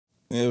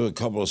We have a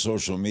couple of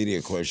social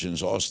media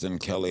questions. Austin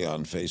Kelly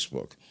on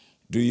Facebook.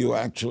 Do you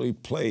actually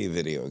play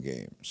video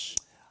games?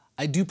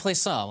 I do play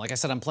some. Like I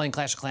said, I'm playing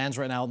Clash of Clans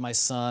right now with my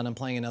son. I'm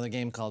playing another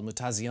game called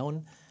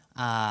Mutazione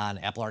on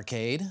Apple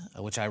Arcade,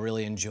 which I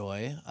really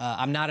enjoy.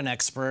 I'm not an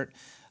expert.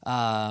 When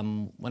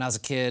I was a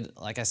kid,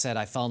 like I said,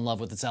 I fell in love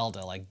with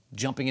Zelda, like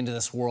jumping into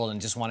this world and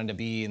just wanting to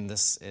be in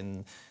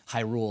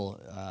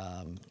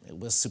Hyrule. It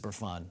was super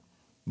fun.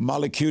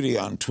 Molly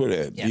on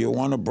Twitter. Yeah. Do you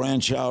want to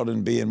branch out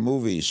and be in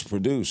movies,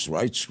 produce,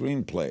 write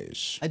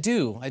screenplays? I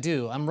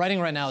do. I'm writing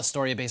right now a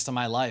story based on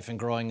my life and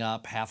growing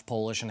up half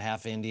Polish and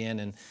half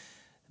Indian and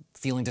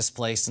feeling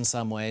displaced in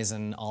some ways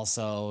and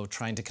also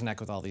trying to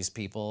connect with all these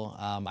people.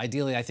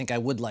 Ideally, I think I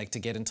would like to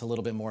get into a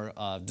little bit more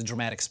the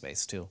dramatic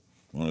space too.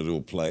 Want to do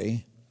a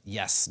play?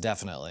 Yes,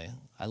 definitely.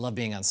 I love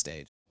being on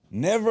stage.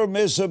 Never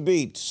miss a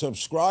beat.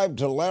 Subscribe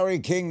to Larry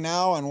King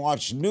now and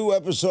watch new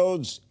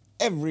episodes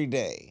every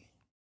day.